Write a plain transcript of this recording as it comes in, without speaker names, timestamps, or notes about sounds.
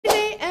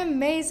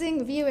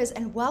amazing viewers,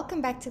 and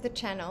welcome back to the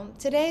channel.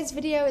 Today's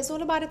video is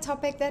all about a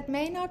topic that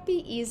may not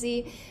be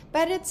easy,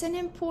 but it's an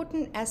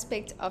important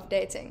aspect of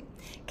dating.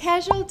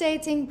 Casual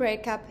dating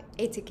breakup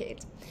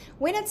etiquette.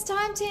 When it's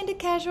time to end a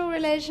casual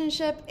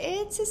relationship,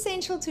 it's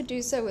essential to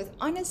do so with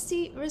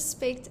honesty,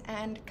 respect,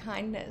 and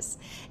kindness.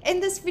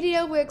 In this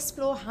video, we'll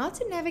explore how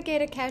to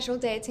navigate a casual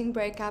dating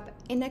breakup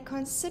in a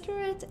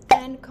considerate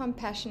and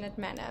compassionate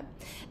manner.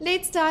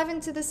 Let's dive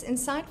into this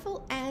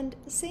insightful and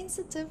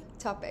sensitive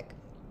topic.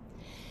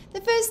 The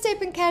first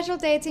step in casual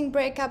dating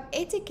breakup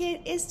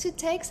etiquette is to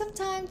take some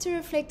time to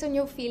reflect on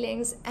your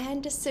feelings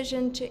and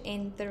decision to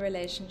end the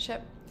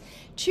relationship.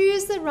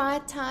 Choose the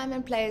right time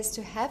and place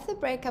to have the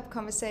breakup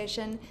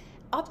conversation,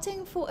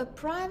 opting for a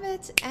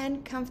private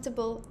and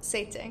comfortable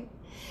setting.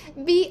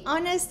 Be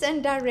honest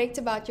and direct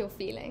about your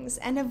feelings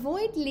and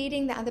avoid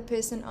leading the other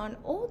person on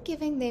or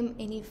giving them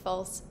any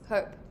false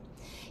hope.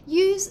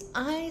 Use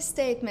I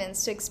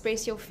statements to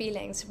express your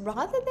feelings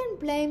rather than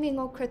blaming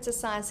or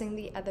criticizing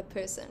the other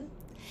person.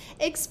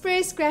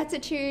 Express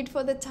gratitude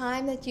for the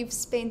time that you've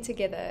spent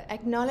together,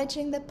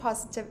 acknowledging the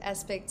positive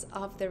aspects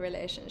of the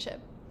relationship.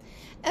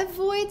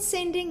 Avoid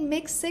sending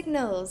mixed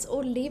signals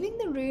or leaving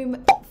the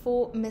room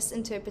for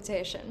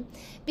misinterpretation.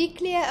 Be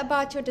clear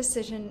about your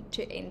decision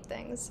to end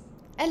things.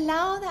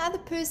 Allow the other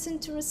person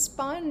to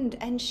respond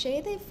and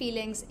share their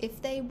feelings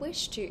if they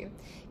wish to.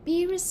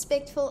 Be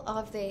respectful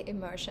of their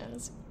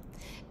emotions.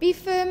 Be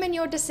firm in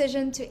your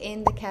decision to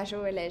end the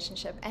casual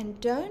relationship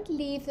and don't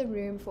leave the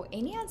room for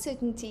any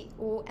uncertainty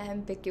or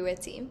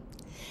ambiguity.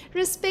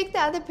 Respect the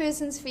other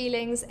person's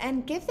feelings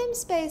and give them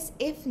space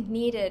if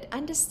needed.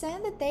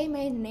 Understand that they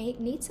may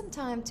need some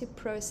time to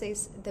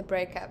process the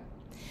breakup.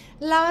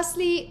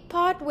 Lastly,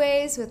 part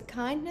ways with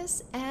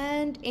kindness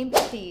and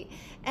empathy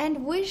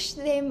and wish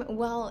them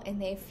well in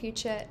their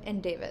future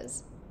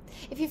endeavors.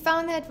 If you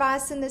found the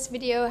advice in this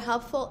video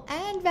helpful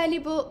and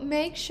valuable,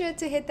 make sure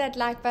to hit that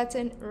like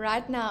button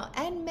right now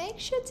and make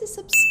sure to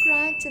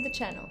subscribe to the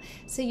channel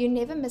so you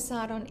never miss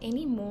out on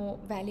any more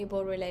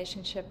valuable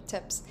relationship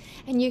tips.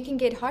 And you can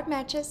get hot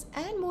matches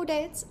and more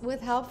dates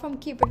with help from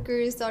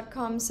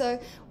cupidgurus.com. So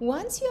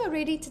once you are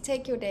ready to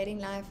take your dating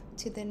life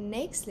to the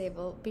next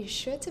level, be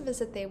sure to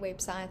visit their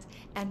website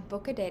and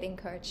book a dating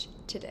coach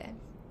today.